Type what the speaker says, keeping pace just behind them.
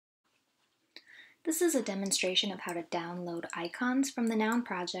This is a demonstration of how to download icons from the Noun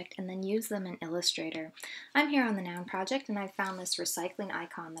Project and then use them in Illustrator. I'm here on the Noun Project and I found this recycling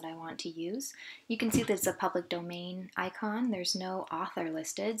icon that I want to use. You can see that it's a public domain icon. There's no author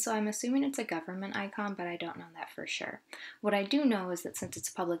listed, so I'm assuming it's a government icon, but I don't know that for sure. What I do know is that since it's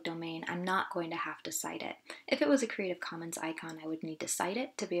public domain, I'm not going to have to cite it. If it was a Creative Commons icon, I would need to cite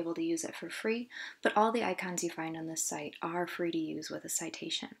it to be able to use it for free, but all the icons you find on this site are free to use with a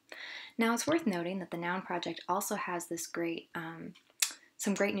citation. Now, it's worth noting that the Noun Project also has this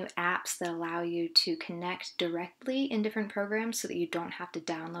some great new apps that allow you to connect directly in different programs so that you don't have to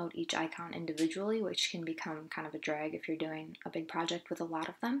download each icon individually, which can become kind of a drag if you're doing a big project with a lot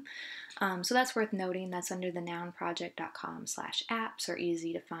of them. So that's worth noting. That's under the nounproject.com/apps, or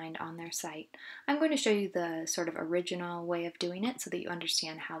easy to find on their site. I'm going to show you the sort of original way of doing it so that you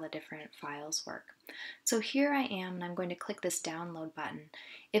understand how the different files work. So here I am, and I'm going to click this download button.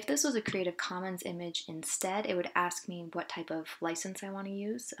 If this was a Creative Commons image instead, it would ask me what type of license I want to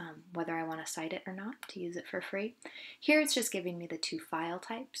use, whether I want to cite it or not to use it for free. Here it's just giving me the two file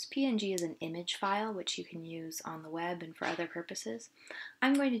types. PNG is an image file, which you can use on the web and for other purposes.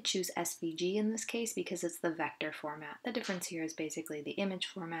 I'm going to choose SVG in this case because it's the vector format. The difference here is basically the image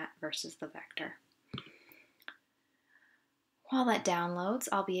format versus the vector. While that downloads,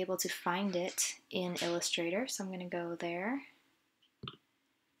 I'll be able to find it in Illustrator, so I'm going to go there.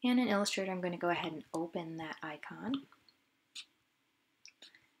 And in Illustrator, I'm going to go ahead and open that icon.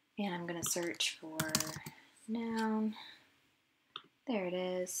 And I'm going to search for noun. There it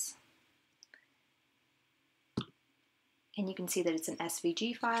is. And you can see that it's an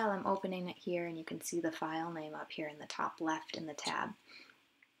SVG file. I'm opening it here, and you can see the file name up here in the top left in the tab.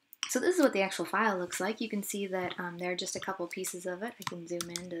 So this is what the actual file looks like. You can see that there are just a couple pieces of it. I can zoom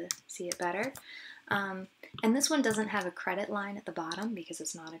in to see it better. And this one doesn't have a credit line at the bottom because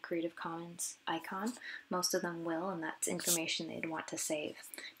it's not a Creative Commons icon. Most of them will, and that's information they'd want to save.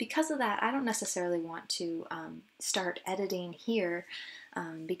 Because of that, I don't necessarily want to start editing here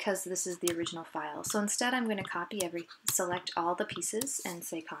because this is the original file. So instead I'm going to select all the pieces and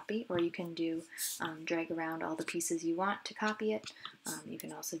say copy, or you can do drag around all the pieces you want to copy it. You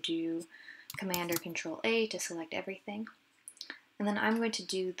can also do Command or Control A to select everything. And then I'm going to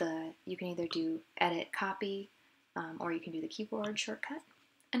do you can either do edit copy or you can do the keyboard shortcut.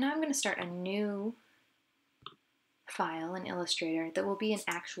 And now I'm going to start a new file in Illustrator that will be an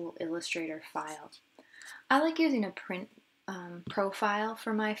actual Illustrator file. I like using a print profile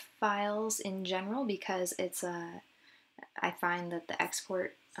for my files in general because I find that the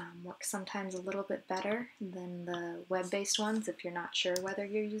export works sometimes a little bit better than the web-based ones if you're not sure whether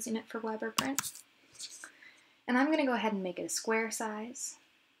you're using it for web or print. And I'm going to go ahead and make it a square size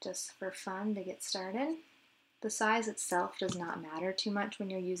just for fun to get started. The size itself does not matter too much when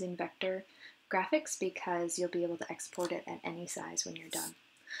you're using vector graphics because you'll be able to export it at any size when you're done.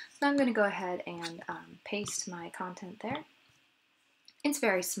 So I'm going to go ahead and paste my content there. It's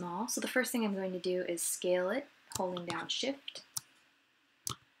very small, so the first thing I'm going to do is scale it, holding down Shift.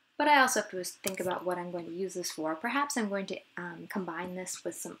 But I also have to think about what I'm going to use this for. Perhaps I'm going to combine this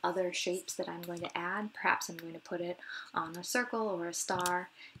with some other shapes that I'm going to add. Perhaps I'm going to put it on a circle or a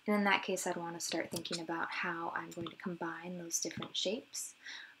star. And in that case, I'd want to start thinking about how I'm going to combine those different shapes.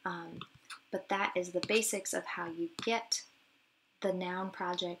 But that is the basics of how you get the Noun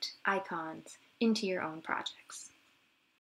Project icons into your own projects.